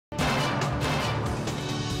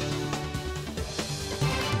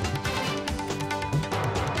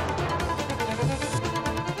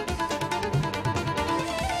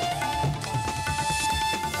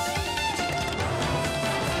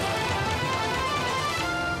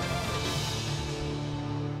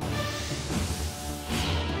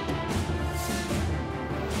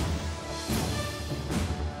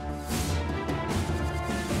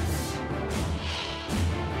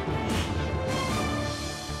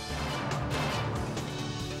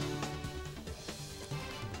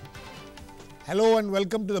Hello and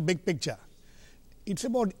welcome to the big picture. It's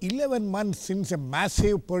about 11 months since a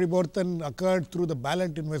massive parivartan occurred through the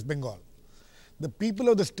ballot in West Bengal. The people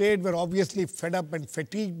of the state were obviously fed up and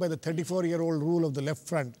fatigued by the 34-year-old rule of the left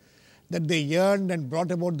front that they yearned and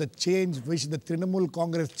brought about the change which the Trinamool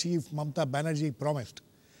Congress chief Mamata Banerjee promised.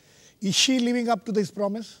 Is she living up to this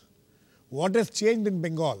promise? What has changed in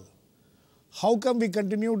Bengal? How come we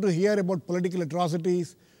continue to hear about political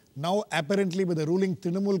atrocities, now apparently by the ruling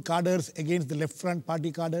Trinamool cadres against the left front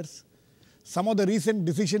party cadres? Some of the recent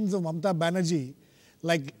decisions of Mamata Banerjee,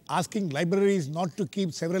 like asking libraries not to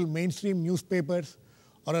keep several mainstream newspapers,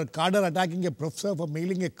 or a cadre attacking a professor for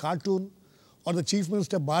mailing a cartoon, or the chief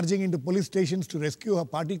minister barging into police stations to rescue her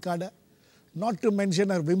party cadre, not to mention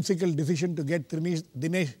her whimsical decision to get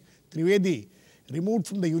Dinesh Trivedi removed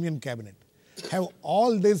from the union cabinet. Have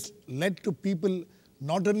all this led to people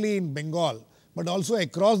not only in Bengal but also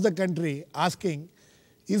across the country asking,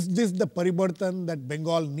 is this the parivartan that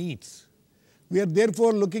Bengal needs? We are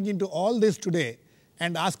therefore looking into all this today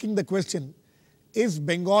and asking the question, is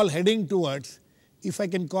Bengal heading towards, if I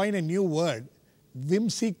can coin a new word,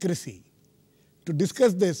 Whimsi-cracy? To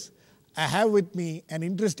discuss this, I have with me an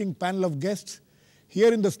interesting panel of guests.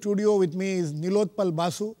 Here in the studio with me is Nilotpal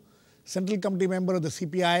Basu, Central Committee member of the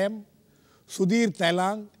CPIM, Sudhir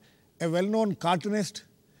Tailang, a well-known cartoonist,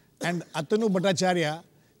 and Atanu Bhattacharya,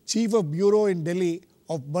 Chief of Bureau in Delhi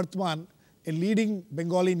of Bartaman, a leading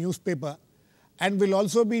Bengali newspaper, and will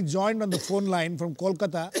also be joined on the phone line from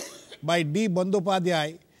Kolkata by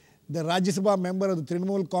D.Bandopadhyay, the Rajya Sabha member of the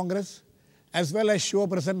Trinamool Congress, as well as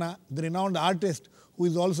Shuvaprasanna, the renowned artist who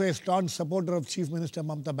is also a staunch supporter of Chief Minister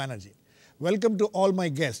Mamata Banerjee. Welcome to all my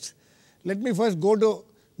guests. Let me first go to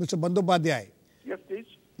Mr. Bandopadhyay. Yes, please.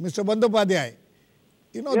 Mr. Bandopadhyay,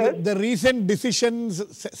 you know, yes. the recent decisions,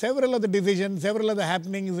 several of the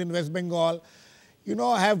happenings in West Bengal, you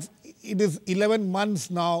know, it is 11 months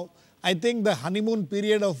now. I think the honeymoon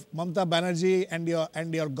period of Mamata Banerjee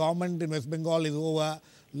and your government in West Bengal is over.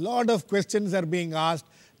 Lot of questions are being asked.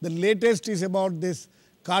 The latest is about this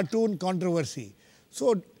cartoon controversy.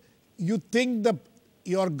 So, you think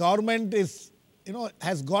your government is,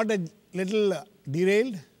 has got a little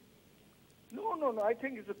derailed? No. I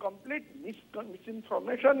think it's a complete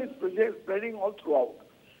misinformation is spreading all throughout.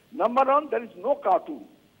 Number one, there is no cartoon.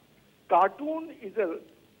 Cartoon is a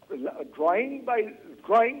drawing,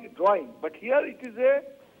 but here it is a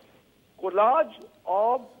collage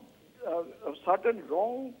of certain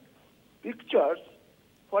wrong pictures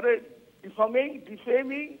for a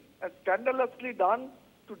defaming and scandalously done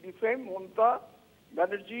to defame Mamata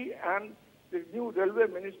Banerjee and the new railway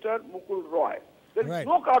minister Mukul Roy. There is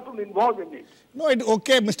no cartoon involved in it. No,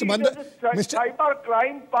 okay, Mr. Cyber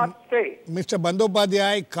crime per se. Mr.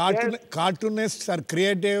 Bandopadhyay, cartoonists are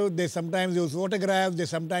creative. They sometimes use photographs. They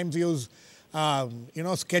sometimes use,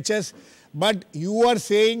 sketches. But you are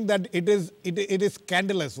saying that it is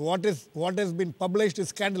scandalous. What has been published is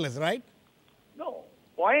scandalous, right? No.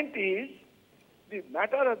 Point is, the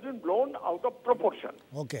matter has been blown out of proportion.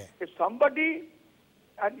 Okay. If somebody,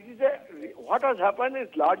 and what has happened is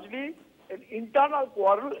largely an internal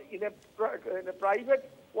quarrel in a private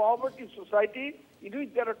cooperative society in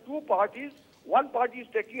which there are two parties. One party is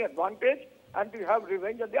taking advantage and to have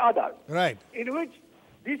revenge on the other. Right. In which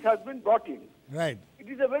this has been brought in. Right. It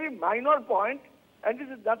is a very minor point and it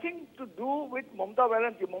has nothing to do with Mamata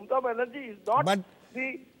Banerjee. Mamata Banerjee is not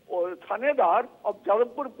the Thanedar of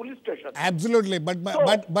Jadavpur police station. Absolutely.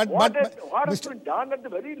 What has been done at the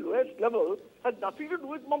very lowest level has nothing to do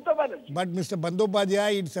with Mamata Banerjee. But Mr.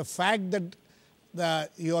 Bandopadhyay, it's a fact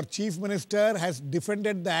that your chief minister has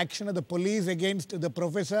defended the action of the police against the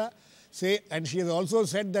professor, and she has also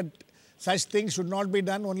said that such things should not be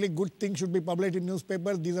done, only good things should be published in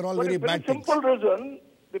newspapers. These are all very bad things. For a very simple reason,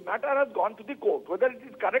 the matter has gone to the court. Whether it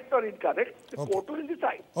is correct or incorrect, the court will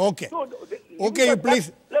decide. Okay. So, you please.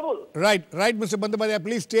 Level. Right, Mr. Bandopadhyay,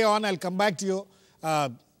 please stay on. I'll come back to you.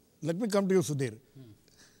 Let me come to you, Sudhir.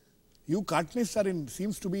 You cartoonists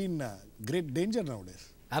seems to be in great danger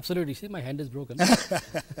nowadays. Absolutely. See, my hand is broken,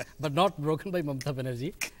 but not broken by Mamata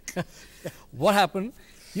Banerjee. What happened?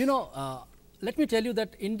 Let me tell you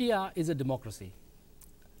that India is a democracy.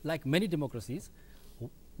 Like many democracies,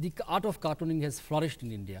 the art of cartooning has flourished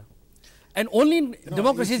in India. And only in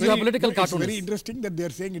democracies you have political cartoonists. It's very interesting that they are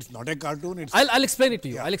saying it's not a cartoon. I'll explain it to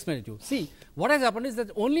you. Yeah. I'll explain it to you. See, what has happened is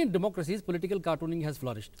that only in democracies political cartooning has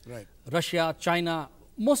flourished. Right. Russia, China,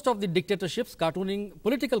 most of the dictatorships,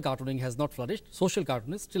 political cartooning has not flourished. Social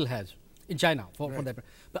cartoonists still has in China for that.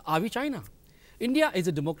 But are we China? India is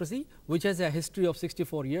a democracy which has a history of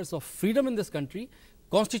 64 years of freedom in this country.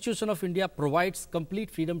 Constitution of India provides complete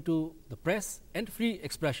freedom to the press and free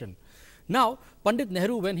expression. Now, Pandit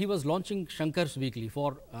Nehru, when he was launching Shankar's Weekly for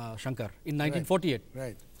Shankar in 1948,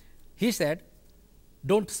 Right. he said,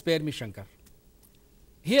 "Don't spare me, Shankar."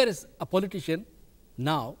 Here is a politician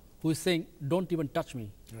now who is saying, "Don't even touch me.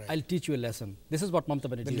 Right. I'll teach you a lesson." This is what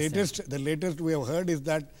Mamata Banerjee is saying. The latest we have heard is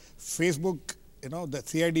that Facebook, the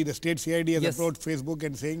CID, the state CID has Yes. approached Facebook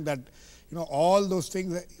and saying that, all those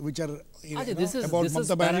things which are Ajay, about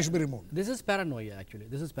Mamata Banerjee should be removed. This is paranoia actually.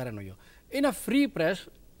 This is paranoia. In a free press,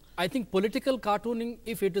 I think political cartooning,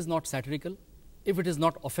 if it is not satirical, if it is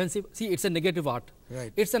not offensive, see, it's a negative art.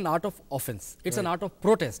 Right. It's an art of offense. It's an Right. art of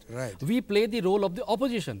protest. Right. We play the role of the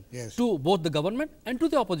opposition Yes. to both the government and to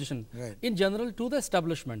the opposition. Right. In general, to the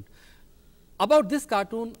establishment. About this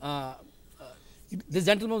cartoon, this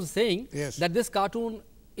gentleman was saying Yes. that this cartoon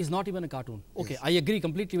is not even a cartoon. Okay, I agree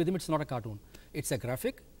completely with him. It's not a cartoon. It's a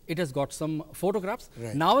graphic. It has got some photographs.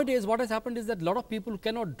 Right. Nowadays, what has happened is that a lot of people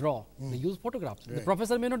cannot draw. They use photographs. The Right.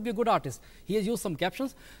 professor may not be a good artist. He has used some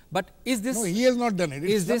captions. But is this... No, he has not done it.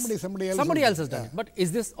 It's is this somebody else has done yeah. it. But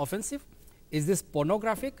is this offensive? Is this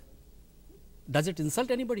pornographic? Does it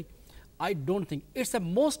insult anybody? I don't think. It's a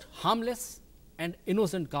most harmless and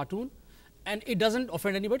innocent cartoon, and it doesn't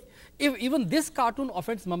offend anybody. If even this cartoon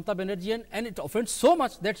offends Mamata Banerjee, and it offends so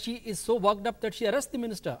much that she is so worked up that she arrests the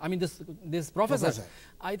minister, I mean this professor.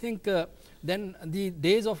 I think then the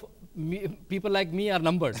days of people like me are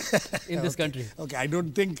numbered in this country. Okay, I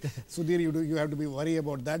don't think, Sudhir, you have to be worried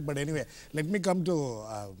about that. But anyway, let me come to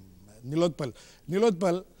Nilotpal.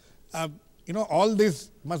 Nilotpal, all this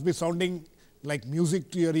must be sounding like music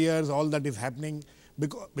to your ears, all that is happening,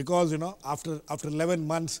 because after 11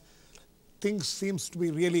 months, things seems to be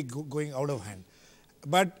really going out of hand.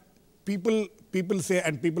 But people say,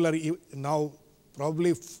 and people are now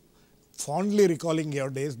probably fondly recalling your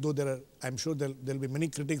days, though I'm sure there will be many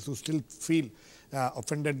critics who still feel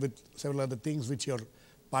offended with several other things which your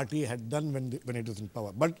party had done when it was in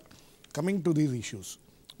power. But coming to these issues,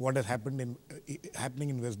 what has happened happening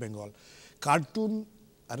in West Bengal, cartoon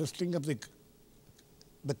arresting of the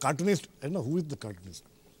cartoonist. I don't know who is the cartoonist.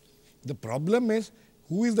 The problem is,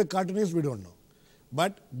 who is the cartoonist, we don't know.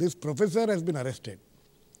 But this professor has been arrested.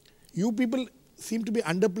 You people seem to be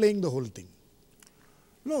underplaying the whole thing.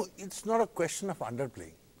 No, it's not a question of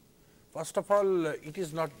underplaying. First of all, it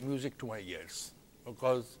is not music to my ears,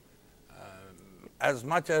 because as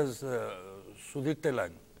much as Sudhir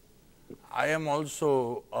Tailang, I am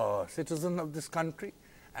also a citizen of this country,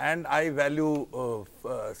 and I value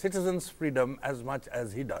citizens' freedom as much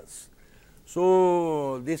as he does.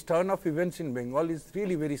 So this turn of events in Bengal is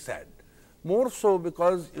really very sad. More so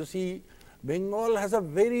because, you see, Bengal has a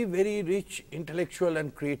very, very rich intellectual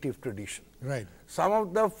and creative tradition. Right. Some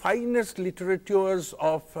of the finest literatures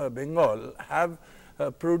of Bengal have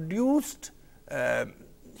produced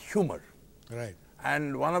humor. Right.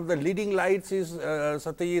 And one of the leading lights is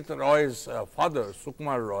Satyajit Roy's father,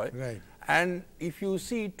 Sukumar Roy. Right. And if you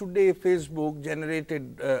see today Facebook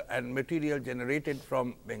generated and material generated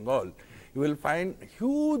from Bengal, you will find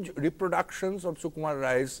huge reproductions of Sukumar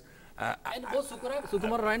Roy's And both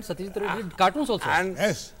Sukumar Roy and Satyajit Roy did cartoons also. and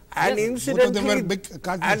Yes. and Yes. incidentally, Both of them were big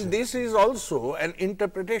cartoons. and this is also an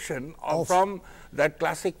interpretation from that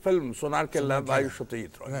classic film Sonar Kella by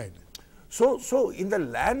Satyajit Roy. Right. So in the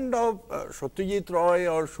land of Satyajit Roy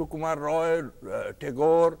or Sukumar Roy,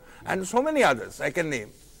 Tagore, and so many others I can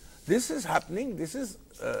name, this is happening. This is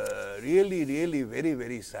really, really very,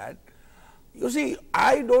 very sad. You see,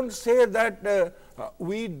 I don't say that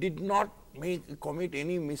we did not commit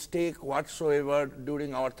any mistake whatsoever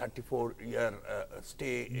during our 34-year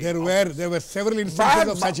stay. There were several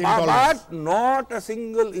instances of such intolerance. But not a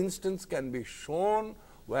single instance can be shown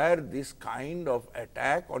where this kind of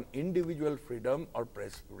attack on individual freedom or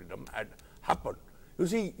press freedom had happened. You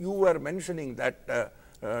see, you were mentioning that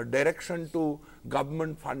direction to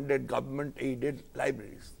government-funded, government-aided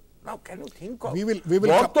libraries. Now, can you think of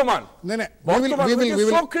Bartaman? Which is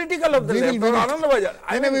so critical of the left, or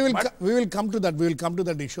Anandabhajan. We will come to that. We will come to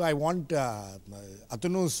that issue. I want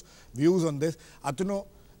Atanu's views on this. Atanu,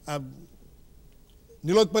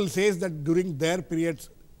 Nilotpal says that during their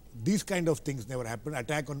periods, these kind of things never happened.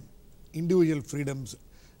 Attack on individual freedoms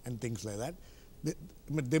and things like that.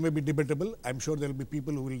 They may be debatable. I'm sure there will be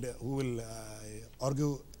people who will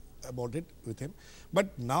argue about it with him.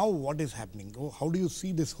 But now what is happening? How do you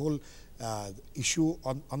see this whole issue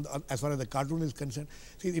as far as the cartoon is concerned?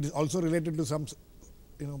 See, it is also related to some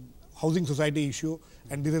housing society issue,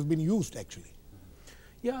 and this has been used actually.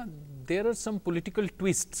 Yeah, there are some political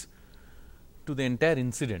twists to the entire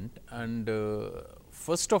incident, and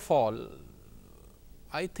first of all,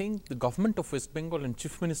 I think the government of West Bengal and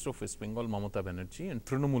Chief Minister of West Bengal, Mamata Banerjee, and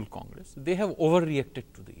Trinamool Congress, they have overreacted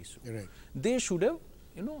to the issue. Right. They should have,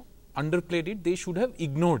 underplayed it. They should have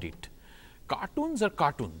ignored it. Cartoons are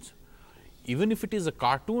cartoons. Even if it is a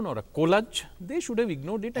cartoon or a collage, they should have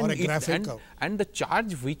ignored it. Or a graphic. And the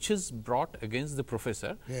charge which is brought against the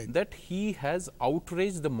professor, that he has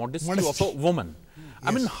outraged the modesty of a woman. I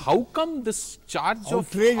mean, how come this charge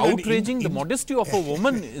of outraging the modesty of a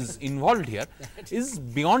woman is involved here is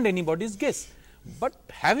beyond anybody's guess. But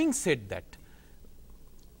having said that,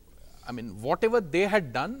 I mean, whatever they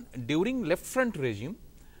had done during left front regime,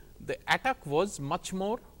 the attack was much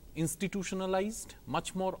more institutionalized,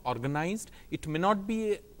 much more organized. It may not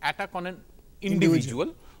be an attack on an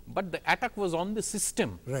individual, but the attack was on the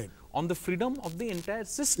system, on the freedom of the entire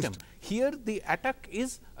system. Here the attack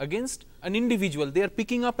is against an individual. They are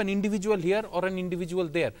picking up an individual here or an individual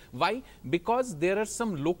there. Why? Because there are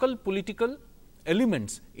some local political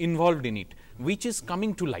elements involved in it, which is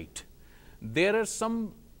coming to light. There are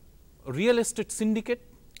some real estate syndicate,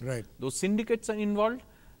 those syndicates are involved.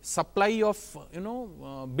 Supply of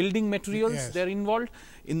building materials, they are involved.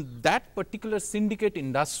 In that particular syndicate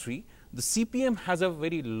industry, the CPM has a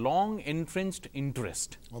very long entrenched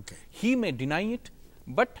interest. He may deny it,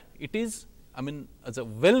 but it is, I mean, as a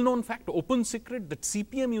well known fact, open secret, that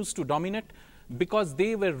CPM used to dominate because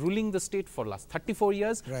they were ruling the state for last 34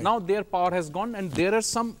 years. Now their power has gone, and there are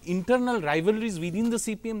some internal rivalries within the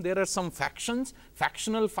CPM. There are some factions,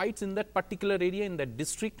 factional fights in that particular area, in that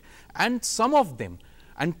district, and some of them.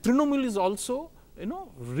 And Trinamool is also,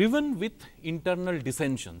 riven with internal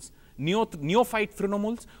dissensions. Neophyte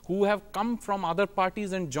Trinamools who have come from other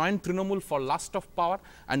parties and joined Trinamool for lust of power,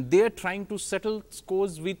 and they are trying to settle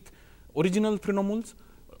scores with original Trinamools,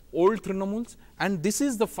 old Trinamools, and this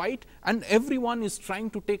is the fight, and everyone is trying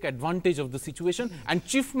to take advantage of the situation, and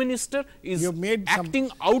Chief Minister is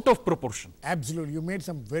acting out of proportion. Absolutely. You made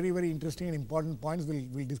some very, very interesting and important points.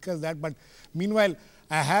 We'll discuss that. But meanwhile,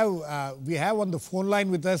 we have on the phone line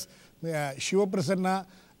with us Shuvaprasanna,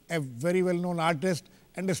 a very well-known artist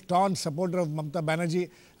and a staunch supporter of Mamata Banerjee.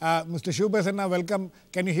 Mr. Shuvaprasanna, welcome.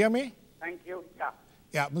 Can you hear me? Thank you.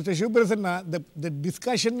 Yeah, Mr. Shuvaprasanna, the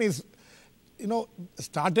discussion is,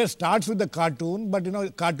 starts with the cartoon, but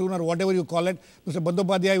cartoon or whatever you call it. Mr.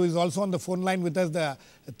 Bandopadhyay, who is also on the phone line with us, the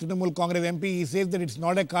Trinamool Congress MP, he says that it's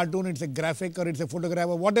not a cartoon, it's a graphic or it's a photograph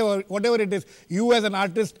or whatever it is. You as an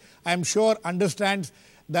artist, I am sure, understands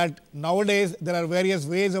that nowadays there are various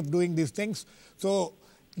ways of doing these things. So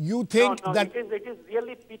you think that it is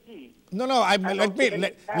really pity.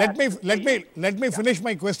 Let me finish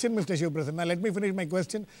my question, Mr. Shuvaprasanna. Let me finish my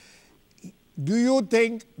question. Do you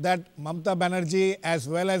think that Mamata Banerjee as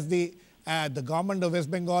well as the government of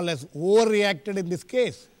West Bengal has overreacted in this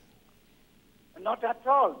case? Not at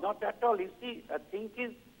all. Not at all. You see, the thing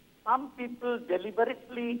is, some people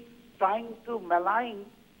deliberately trying to malign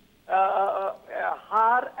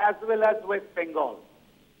her as well as West Bengal,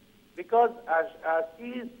 because she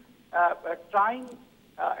is trying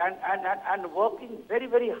and working very,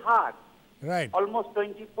 very hard, almost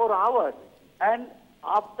 24 hours, and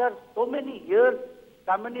after so many years,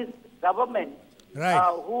 communist government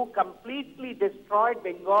who completely destroyed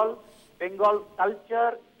Bengal's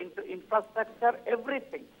culture, infrastructure,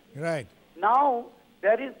 everything. Now they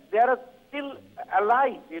are still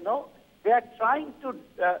alive. They are trying to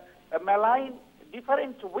malign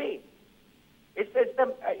different way.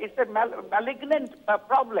 It's a malignant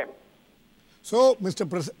problem. So, Mr.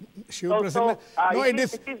 Shuvaprasanna,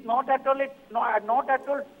 it is not at all. It's not at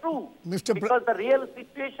all true. Because the real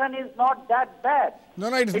situation is not that bad.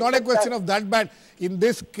 No, it is not a question of that bad. In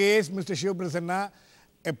this case, Mr. Shuvaprasanna,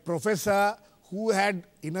 a professor who had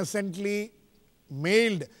innocently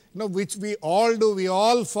mailed, which we all do, we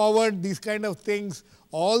all forward these kind of things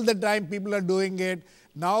all the time. People are doing it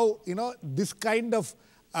now. This kind of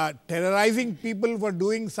terrorizing people for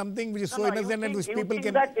doing something which is so innocent and which people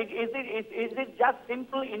can. Is it just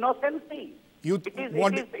simple innocency? What do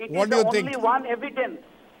you think? Only one evidence.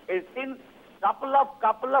 Since couple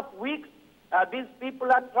of weeks, these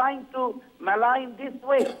people are trying to malign this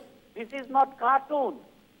way. This is not cartoon.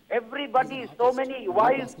 Everybody, so many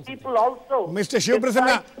wise people also. Mr.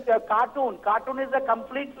 Shuvaprasanna, cartoon is a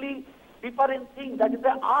completely different thing. That is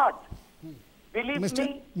an art. Believe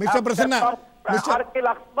me, Mr. Prasanna. Mr.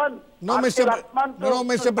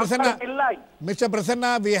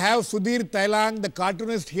 Prasanna, we have Sudhir Tailang, the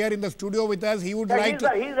cartoonist, here in the studio with us. He would like to.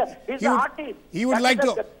 He's an artist. He would like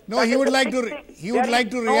to. No, he would like to. He would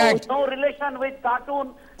like to react. No relation with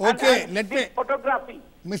cartoon. Okay, and let me. Photography.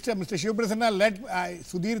 Mr. Shuvaprasanna, let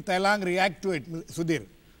Sudhir Tailang react to it. Sudhir.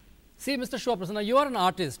 See, Mr. Shuvaprasanna, you are an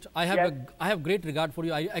artist. I have great regard for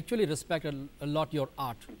you. I actually respect a lot your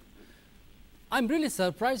art. I'm really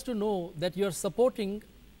surprised to know that you are supporting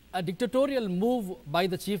a dictatorial move by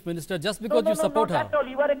the Chief Minister just because you support her. No, not at all.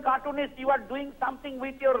 You are a cartoonist. You are doing something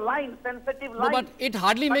with your line, sensitive line. No, but it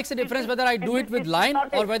hardly makes a difference whether I do it with line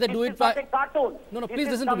or whether do it by... cartoon. No, please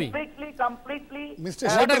listen to me. Completely. Mr.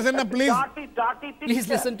 Shuvaprasanna, please. Dirty please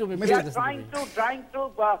listen to me. We are trying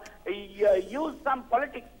to use some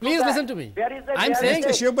politics. Please listen to me. I'm saying,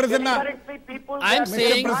 Mr. Shuvaprasanna, I'm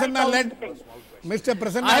saying... Mr.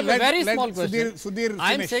 Prasanna, I have a very small question. Sudhir finish.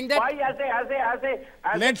 I'm saying that... Why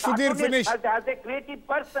let Sudhir finish. As a creative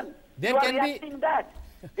person, there you are can reacting that.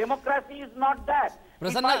 Democracy is not that.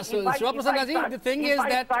 Prasanna, Shuvaprasanna ji, the thing is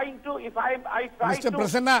that... Mr.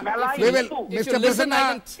 Prasanna,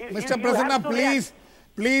 Mr. Prasanna,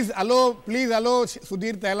 please allow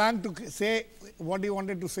Sudhir Tailang to say what he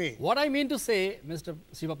wanted to say. What I mean to say, Mr.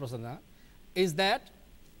 Shuvaprasanna, is that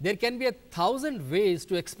there can be 1,000 ways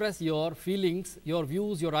to express your feelings, your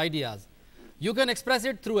views, your ideas. You can express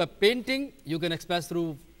it through a painting, you can express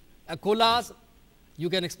through a collage, you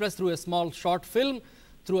can express through a small short film,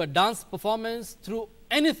 through a dance performance, through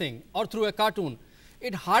anything, or through a cartoon.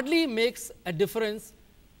 It hardly makes a difference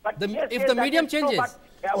if the medium changes.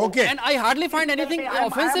 Okay. And I hardly find anything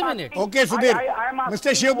offensive in it. Okay, Sudhir.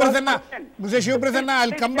 Mr. Shuvaprasanna,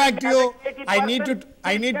 I'll come back to you. I need to,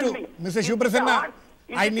 Mr. Shuvaprasanna,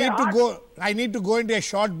 I need to go into a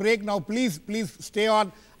short break now. Please stay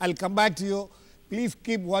on. I'll come back to you. Please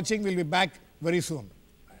keep watching. We'll be back very soon.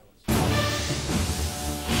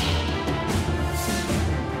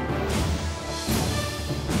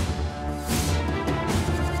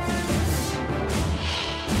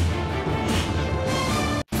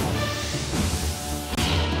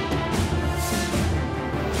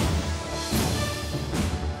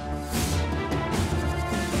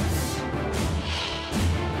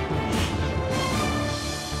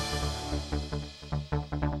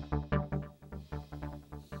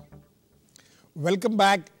 Welcome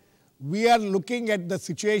back. We are looking at the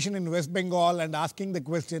situation in West Bengal and asking the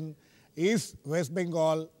question, is West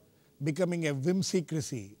Bengal becoming a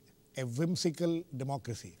whimsi-cracy, a whimsical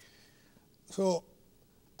democracy? So,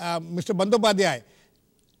 Mr. Bandopadhyay,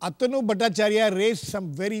 Atanu Bhattacharya raised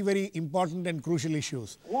some very, very important and crucial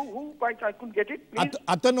issues. Who? I couldn't get it, please.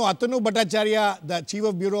 Atanu Bhattacharya, the Chief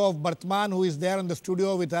of Bureau of Bartaman, who is there in the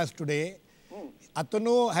studio with us today,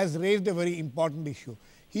 Atanu has raised a very important issue.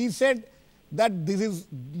 He said that this is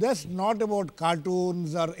just not about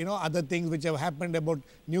cartoons or other things which have happened about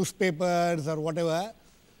newspapers or whatever.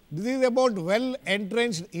 This is about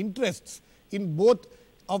well-entrenched interests in both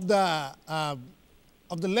of the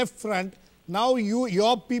left front. Now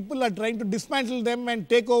your people are trying to dismantle them and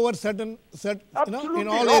take over certain in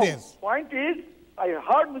all areas. Point is, I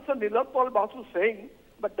heard Mr. Nilotpal Basu saying,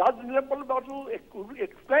 but does Nilotpal Basu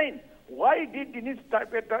explain why did in his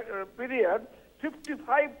period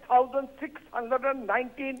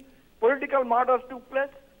 55,619 political murders took place?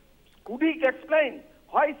 Could he explain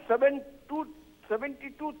why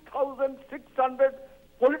 72,600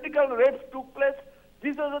 political rapes took place?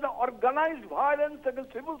 This is an organized violence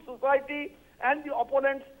against civil society and the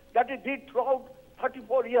opponents that he did throughout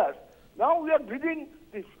 34 years. Now we are breathing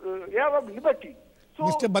this air of liberty. So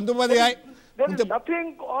Mr. Bandopadhyay, there is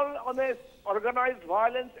nothing on a organized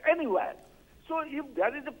violence anywhere. So if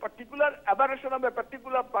there is a particular aberration of a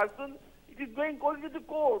particular person, it is going to the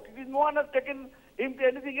court. It is no one has taken him to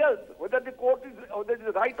anything else. Whether it is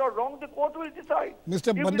right or wrong, the court will decide.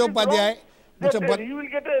 Mr. Bandopadhyay, you will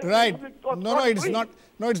get a right. No, it's not.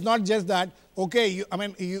 No, it's not just that. Okay,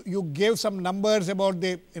 you gave some numbers about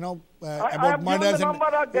the about murders and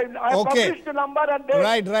I published the number and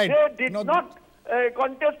they did not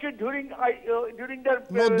contest it during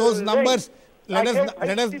their those numbers. Let us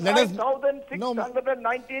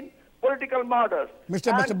 619 political murders.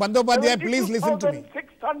 Mr. Bandopadhyay, please listen to me.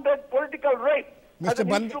 600 political rapes as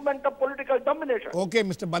an instrument of political domination. Okay,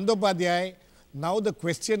 Mr. Bandopadhyay. Now the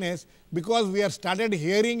question is, because we have started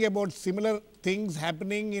hearing about similar things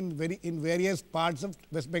happening in various parts of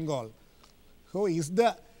West Bengal. So is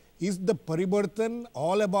the Paribartan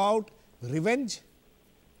all about revenge?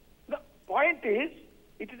 The point is,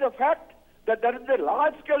 it is a fact that there is a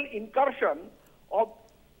large-scale incursion of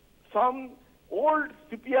some old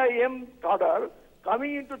CPIM cadre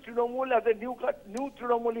coming into Trinamool as a new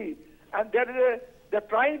Trinamooli, and they're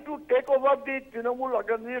trying to take over the Trinamool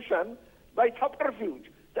organization by subterfuge.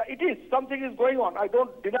 Something is going on. I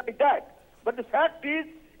don't deny that. But the fact is,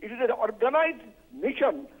 it is an organized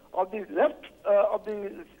mission of the left,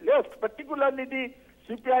 particularly the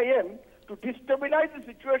CPIM, to destabilize the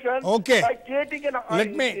situation by creating an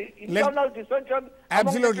internal dissension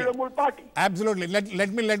among the Trinamool party. Absolutely.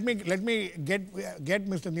 Let me get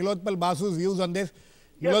Mr. Nilotpal Basu's views on this.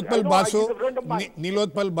 Yes,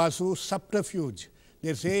 Nilotpal Basu, subterfuge.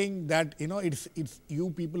 They're saying that it's you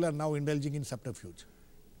people are now indulging in subterfuge.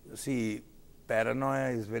 See,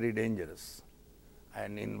 paranoia is very dangerous,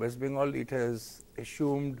 and in West Bengal it has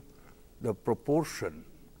assumed the proportion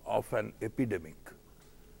of an epidemic,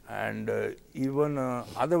 and even an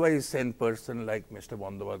otherwise sane person like Mr.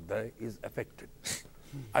 Bandopadhyay is affected.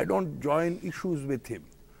 I don't join issues with him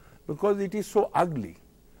because it is so ugly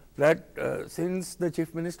that since the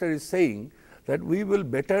Chief Minister is saying that we will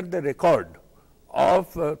better the record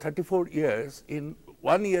of 34 years in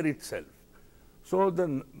 1 year itself. So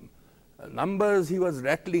the numbers he was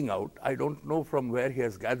rattling out, I don't know from where he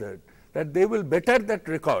has gathered, that they will better that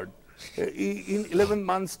record in 11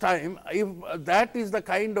 months' time. If that is the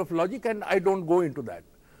kind of logic, and I don't go into that.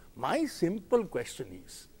 My simple question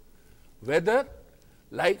is whether,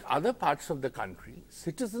 like other parts of the country,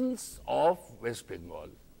 citizens of West Bengal,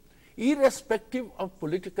 irrespective of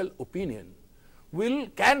political opinion,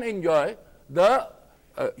 can enjoy the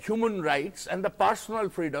human rights and the personal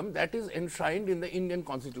freedom that is enshrined in the Indian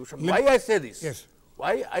Constitution. Why I say this? Yes.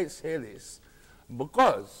 Why I say this?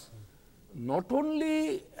 Because not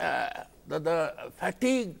only the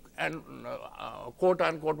fatigue and quote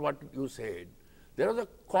unquote what you said, there was a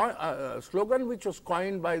slogan which was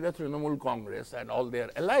coined by the Trinamool Congress and all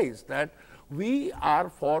their allies that we are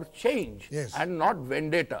for change and not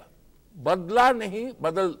vendetta. Badla nahi,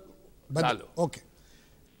 badal dalo. Okay.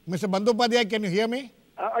 Mr. Bandopadhyay, can you hear me?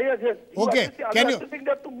 Yes. Okay. Can you addressing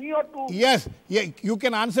that to me or to? Yes. Yeah, you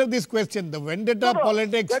can answer this question. The vendetta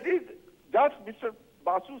politics. That is, just Mr.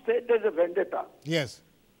 Basu said there's a vendetta. Yes.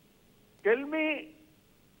 Tell me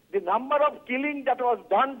the number of killing that was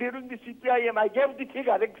done during the CPIM. I gave the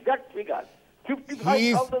figure, exact figure.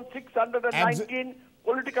 55,619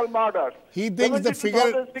 political murders. He thinks the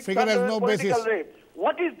figure has no basis. Rape.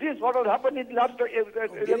 What is this? What has happened in the last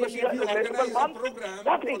 11 months?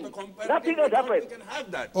 Nothing. Nothing has happened. We can have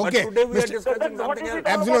that. Okay. But today we are discussing something else.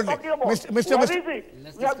 Absolutely. Mr.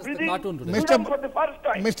 We are breathing for the first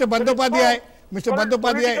time. Mr.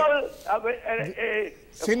 Bandopadhyay,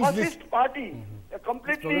 since this party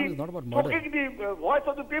completely choking the voice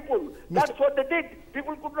of the people. That's what they did.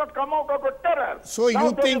 People could not come out of terror. So now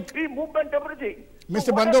you think free movement, everything. Mr.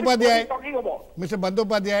 So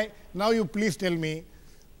Bandopadhyay, now you please tell me,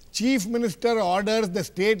 Chief Minister orders the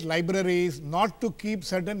state libraries not to keep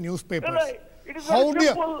certain newspapers. No, it is very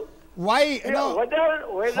simple. Why?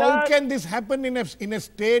 How can this happen in a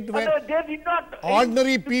state where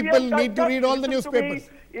ordinary people need to read all the newspapers?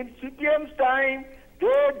 In CPM's time,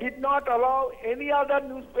 they did not allow any other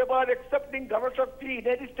newspaper excepting Dhanashakti in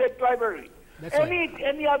any state library.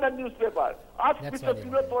 Any other newspaper. Ask Mr.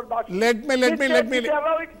 Nilotpal Basu. Let me. Let Atanu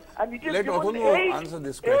answer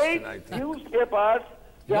this question. I think newspapers.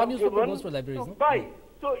 Your newspaper goes to libraries, no? Buy.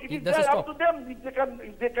 So it is up to them if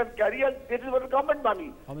they can carry on. This is for government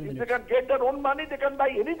money. If they can get their own money, they can buy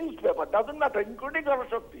any newspaper. Doesn't matter, including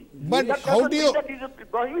Dhanashakti. But how do you?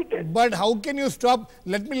 But how can you stop?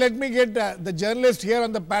 Let me get the journalist here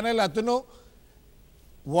on the panel, Atanu.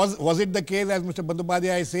 Was it the case, as Mr.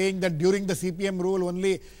 Bandopadhyay is saying, that during the CPM rule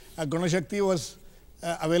only Ganashakti was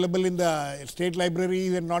available in the state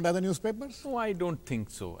libraries and not other newspapers? No, I don't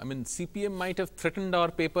think so. I mean, CPM might have threatened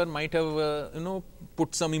our paper, might have,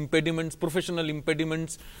 put some impediments, professional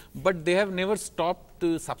impediments, but they have never stopped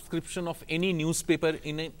subscription of any newspaper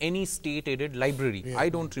in any state-aided library. Yeah. I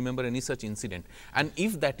don't remember any such incident. And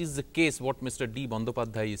if that is the case, what Mr.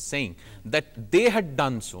 D.Bandopadhyay is saying, that they had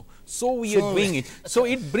done so, we are doing it. So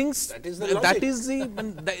it brings, that is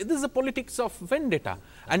the politics of vendetta.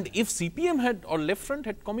 And if CPM had or left front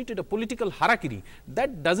had committed a political harakiri,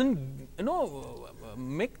 that doesn't,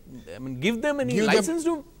 give them any license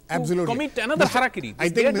to commit another harakiri. I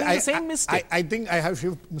think I have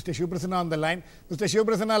Mr. Shuvaprasanna on the line. Mr.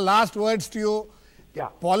 Shuvaprasanna, last words to you. Yeah.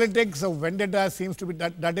 Politics of vendetta seems to be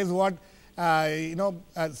that is what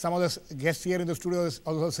some of the guests here in the studio is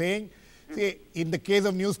also saying. See, in the case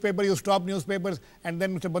of newspaper, you stop newspapers, and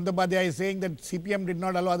then Mr. Bandopadhyay is saying that CPM did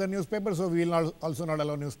not allow other newspapers, so we will also not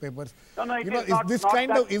allow newspapers. No, is this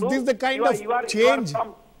the kind of change?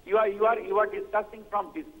 You are discussing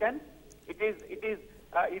from distance. It is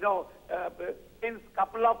since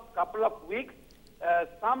couple of weeks,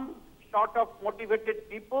 some sort of motivated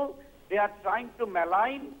people, they are trying to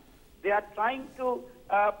malign, they are trying to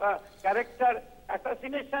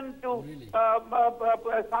assassination to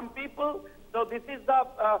some people. So this is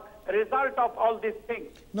the result of all these things.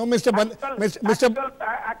 No, Mr.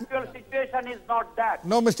 Actual situation is not that.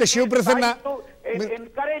 No, Mr. Shuvaprasanna.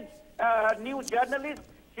 Encourage new journalists.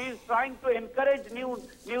 She is trying to encourage new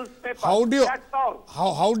newspapers. That's all.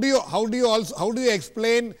 How do you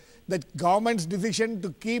explain the government's decision to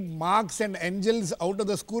keep Marx and Engels out of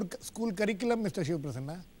the school curriculum, Mr.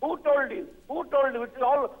 Shuvaprasanna? Who told you? Who told you? It's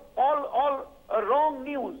all wrong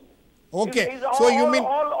news. Okay, so you mean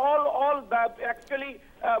actually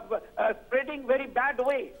spreading very bad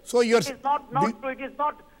way. So you're it is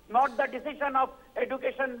not the decision of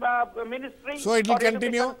education ministry. So it will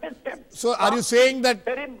continue. So are you saying that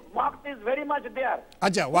Marx is very much there?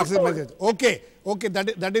 Acha, Marx is okay.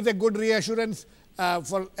 That is a good reassurance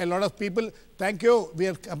for a lot of people. Thank you. We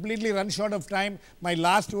have completely run short of time. My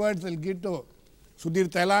last words I'll give to Sudhir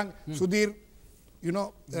Tailang. Sudhir, you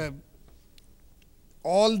know.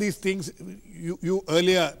 All these things, you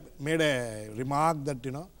earlier made a remark that,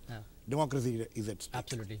 democracy is at stake.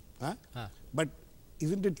 Absolutely. But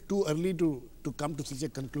isn't it too early to come to such a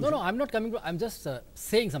conclusion? No, I'm not coming to, I'm just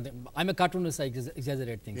saying something. I'm a cartoonist, I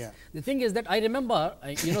exaggerate things. Yeah. The thing is that I remember,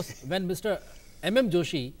 when Mr. M.M.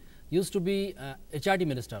 Joshi used to be HRD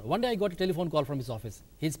minister, one day I got a telephone call from his office.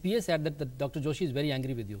 His PA said that Dr. Joshi is very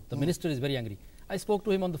angry with you. The minister is very angry. I spoke to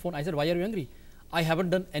him on the phone. I said, why are you angry? I haven't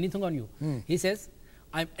done anything on you. He says,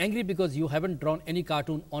 I'm angry because you haven't drawn any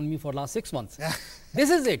cartoon on me for last 6 months. This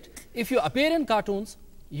is it. If you appear in cartoons,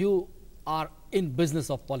 you are in business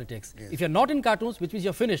of politics. Yes. If you're not in cartoons, which means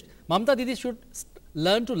you're finished, Mamta Didi should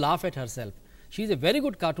learn to laugh at herself. She's a very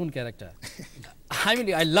good cartoon character. I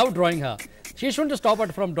mean, I love drawing her. She shouldn't stop her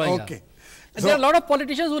from drawing her. And so, there are a lot of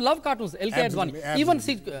politicians who love cartoons. LK Advani. Even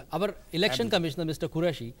see, our election commissioner, Mr.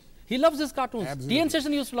 Qureshi, he loves his cartoons. TN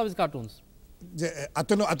Session used to love his cartoons.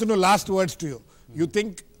 Atanu, last words to you. You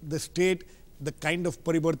think the state, the kind of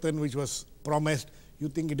parivartan which was promised, you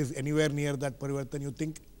think it is anywhere near that parivartan?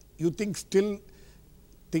 You think still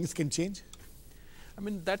things can change? I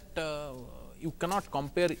mean that you cannot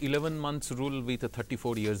compare 11 months rule with a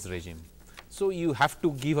 34 years regime. So you have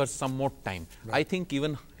to give her some more time. Right. I think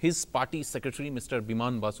even his party secretary, Mr.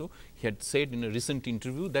 Biman Basu, he had said in a recent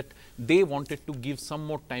interview that they wanted to give some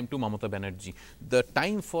more time to Mamata Banerjee. The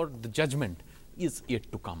time for the judgment is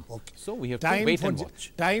yet to come. Okay. So we have to wait and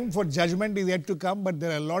watch. Time for judgment is yet to come, but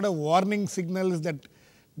there are a lot of warning signals that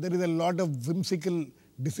there is a lot of whimsical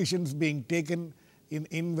decisions being taken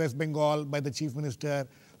in West Bengal by the Chief Minister.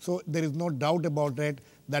 So there is no doubt about it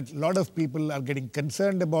that a lot of people are getting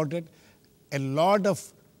concerned about it. A lot of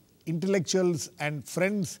intellectuals and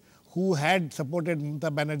friends who had supported Mamata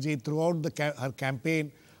Banerjee throughout her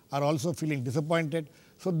campaign are also feeling disappointed.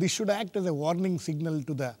 So this should act as a warning signal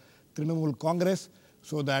to the Trinamool Congress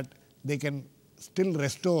so that they can still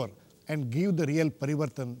restore and give the real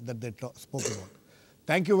parivartan that they spoke about.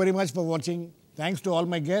 Thank you very much for watching. Thanks to all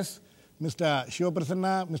my guests, Mr.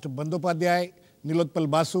 Shuvaprasanna, Mr. Bandopadhyay, Nilotpal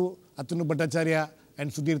Basu, Atanu Bhattacharya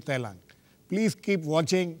and Sudhir Tailang. Please keep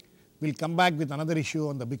watching. We'll come back with another issue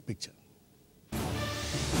on The Big Picture.